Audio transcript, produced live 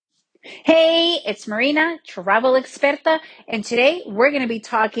it's Marina, Travel Experta, and today we're going to be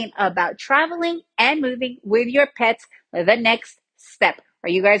talking about traveling and moving with your pets, the next step. Are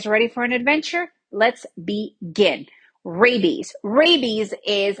you guys ready for an adventure? Let's begin. Rabies. Rabies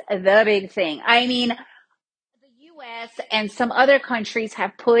is the big thing. I mean, the US and some other countries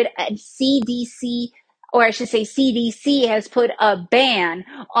have put a CDC, or I should say CDC has put a ban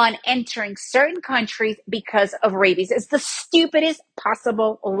on entering certain countries because of rabies. It's the stupidest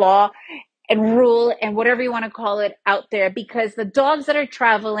possible law and rule and whatever you want to call it out there, because the dogs that are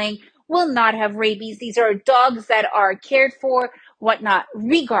traveling will not have rabies. These are dogs that are cared for, whatnot,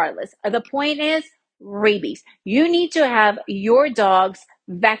 regardless. The point is rabies. You need to have your dogs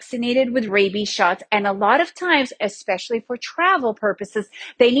vaccinated with rabies shots. And a lot of times, especially for travel purposes,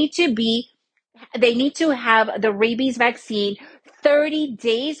 they need to have the rabies vaccine 30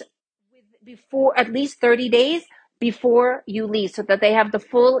 days before, at least 30 days before you leave, so that they have the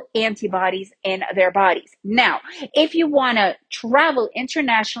full antibodies in their bodies. Now, if you want to travel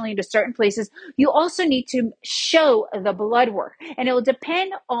internationally to certain places, you also need to show the blood work, and it will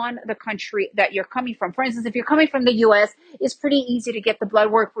depend on the country that you're coming from. For instance, if you're coming from the US, it's pretty easy to get the blood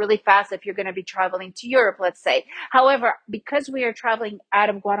work really fast if you're going to be traveling to Europe, let's say. However, because we are traveling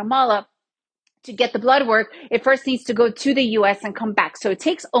out of Guatemala, to get the blood work, it first needs to go to the US and come back. So it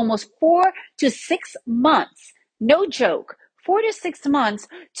takes almost 4 to 6 months, no joke, 4 to 6 months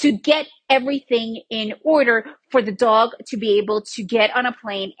to get everything in order for the dog to be able to get on a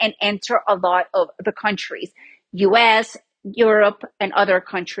plane and enter a lot of the countries, US, Europe, and other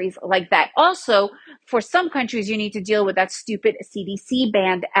countries like that. Also, for some countries, you need to deal with that stupid CDC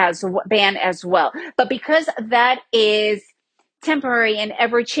ban as well. But because that is temporary and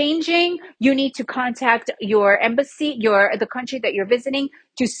ever changing, you need to contact your embassy, the country that you're visiting,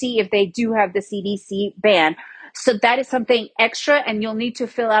 to see if they do have the CDC ban. So that is something extra, and you'll need to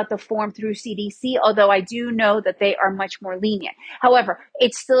fill out the form through CDC, although I do know that they are much more lenient. However,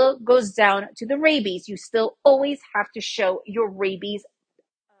 it still goes down to the rabies. You still always have to show your rabies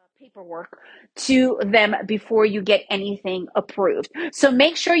paperwork to them before you get anything approved. So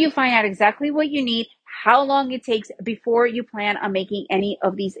make sure you find out exactly what you need, how long it takes before you plan on making any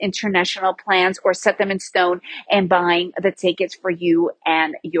of these international plans or set them in stone and buying the tickets for you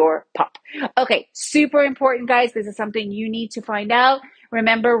and your pup. Okay, super important, guys. This is something you need to find out.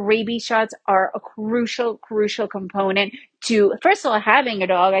 Remember, rabies shots are a crucial component to, first of all, having a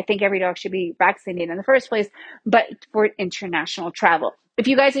dog. I think every dog should be vaccinated in the first place, but for international travel. If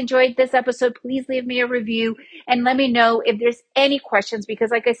you guys enjoyed this episode, please leave me a review and let me know if there's any questions,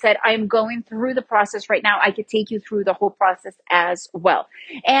 because like I said, I'm going through the process right now. I could take you through the whole process as well.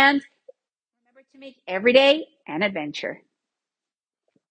 And remember to make every day an adventure.